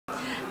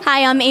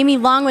Hi, I'm Amy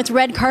Long with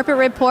Red Carpet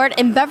Report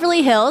in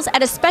Beverly Hills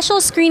at a special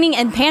screening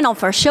and panel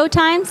for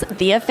Showtime's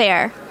The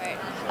Affair.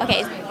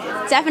 Okay,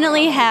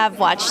 definitely have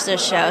watched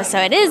this show. So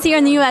it is here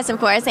in the U.S., of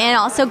course, and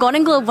also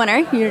Golden Globe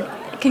winner.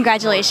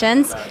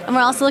 Congratulations. And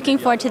we're also looking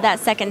forward to that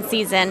second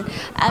season.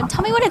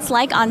 Tell me what it's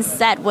like on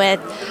set with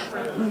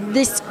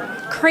this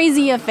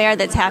crazy affair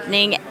that's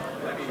happening,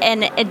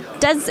 and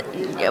it does,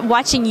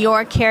 watching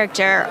your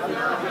character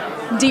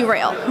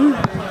derail.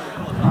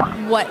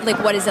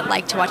 What is it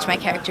like to watch my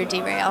character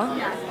derail?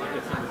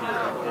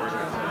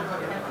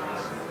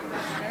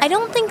 I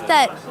don't think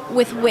that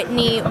with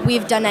Whitney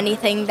we've done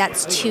anything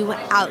that's too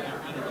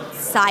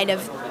outside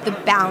of the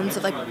bounds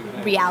of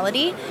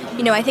reality.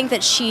 You know, I think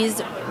that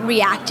she's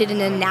reacted in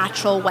a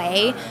natural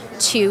way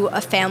to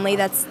a family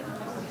that's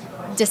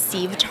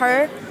deceived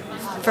her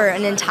for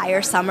an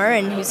entire summer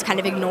and who's kind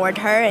of ignored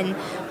her and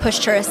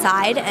pushed her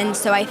aside. And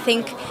so I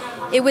think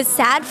it was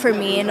sad for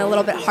me and a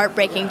little bit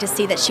heartbreaking to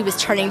see that she was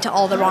turning to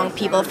all the wrong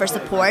people for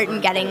support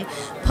and getting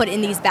put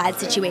in these bad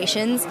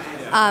situations.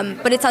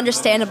 But it's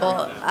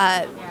understandable.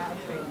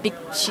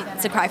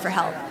 It's a cry for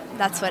help.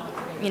 That's what,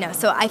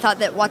 so I thought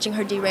that watching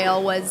her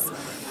derail was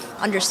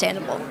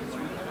understandable.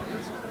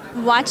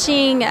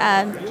 Watching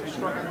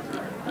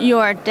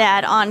your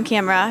dad on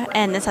camera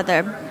and this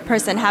other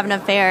person have an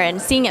affair and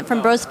seeing it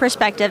from both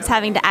perspectives,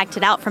 having to act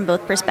it out from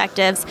both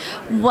perspectives,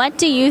 what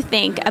do you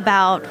think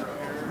about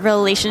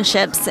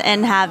relationships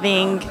and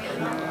having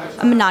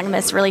a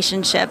monogamous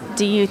relationship?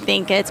 Do you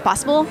think it's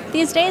possible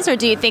these days, or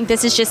do you think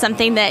this is just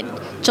something that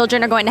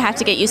children are going to have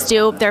to get used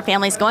to, their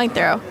families going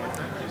through?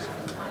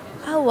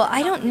 Oh, well,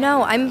 I don't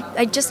know.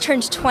 I just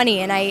turned 20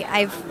 and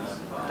I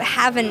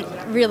haven't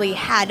really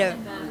had a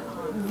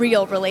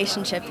real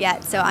relationship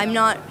yet, so I'm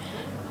not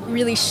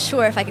really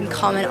sure if I can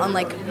comment on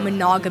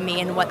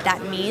monogamy and what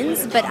that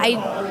means, but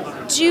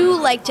I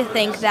do like to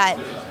think that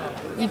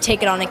you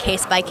take it on a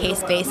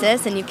case-by-case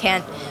basis and you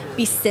can't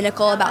be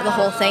cynical about the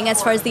whole thing.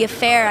 As far as the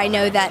affair, I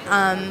know that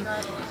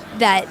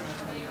that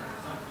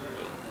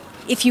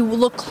if you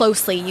look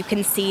closely, you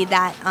can see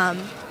that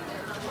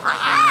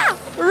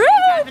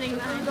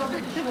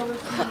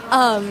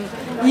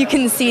you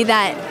can see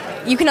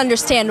that you can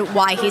understand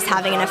why he's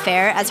having an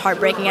affair, as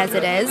heartbreaking as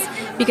it is,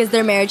 because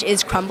their marriage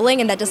is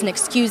crumbling, and that doesn't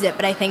excuse it,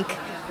 but I think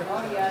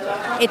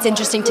it's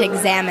interesting to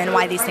examine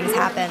why these things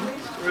happen.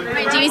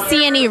 Do you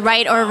see any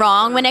right or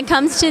wrong when it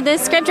comes to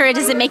this script, or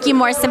does it make you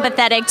more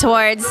sympathetic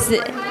towards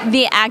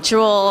the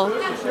actual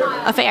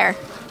affair?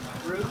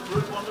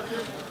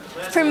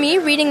 For me,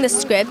 reading the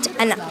script,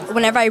 and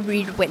whenever I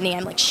read Whitney,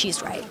 I'm like,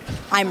 she's right.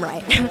 I'm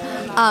right.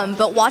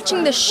 But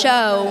watching the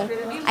show,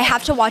 I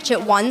have to watch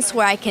it once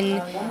where I can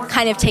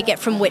kind of take it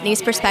from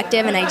Whitney's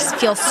perspective, and I just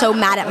feel so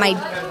mad at my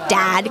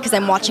dad because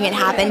I'm watching it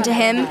happen to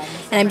him,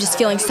 and I'm just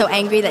feeling so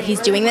angry that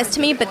he's doing this to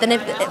me. But then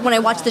when I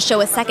watch the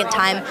show a second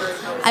time,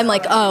 I'm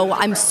like, oh,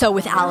 I'm so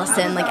with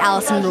Alison,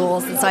 Alison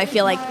rules, and so I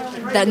feel like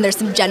then there's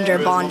some gender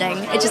bonding.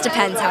 It just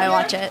depends how I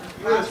watch it.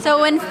 So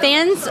when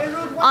fans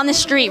on the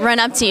street run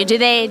up to you, do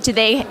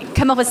they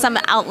come up with some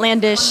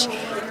outlandish,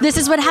 this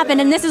is what happened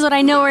and this is what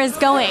I know where it's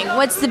going?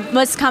 What's the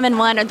most common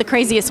one or the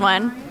craziest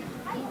one?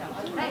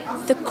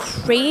 The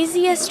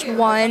craziest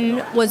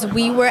one was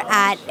we were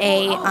at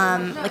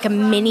a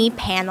mini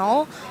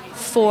panel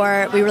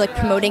we were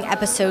promoting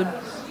episode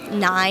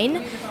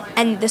 9,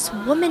 and this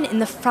woman in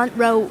the front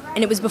row,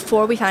 and it was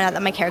before we found out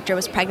that my character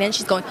was pregnant,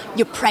 she's going,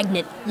 "You're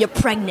pregnant, you're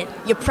pregnant,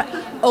 you're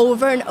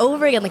over and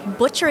over again,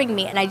 butchering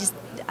me, and I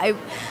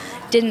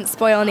didn't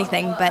spoil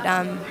anything, but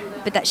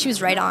that she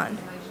was right on.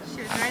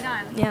 She was right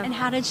on. Yeah. And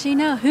how did she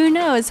know? Who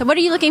knows? So what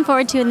are you looking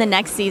forward to in the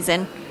next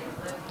season?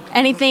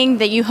 Anything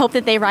that you hope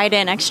that they write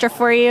in extra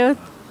for you?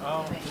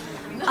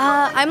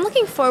 I'm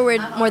looking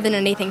forward more than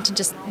anything to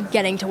just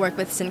getting to work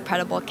with this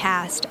incredible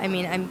cast. I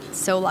mean, I'm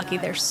so lucky.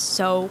 They're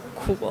so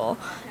cool.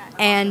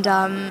 And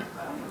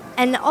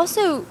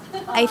also,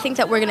 I think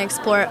that we're going to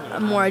explore a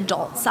more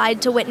adult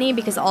side to Whitney,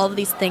 because all of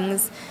these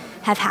things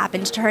have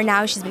happened to her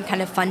now. She's been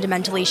kind of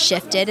fundamentally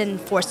shifted and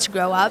forced to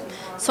grow up.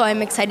 So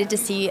I'm excited to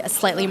see a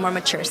slightly more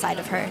mature side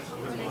of her.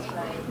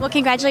 Well,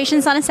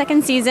 congratulations on a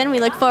second season. We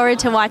look forward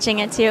to watching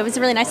it too. It was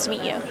really nice to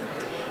meet you.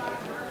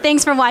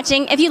 Thanks for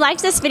watching. If you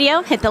liked this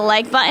video, hit the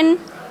like button,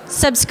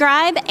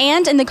 subscribe,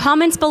 and in the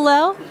comments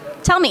below,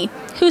 tell me,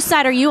 whose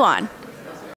side are you on?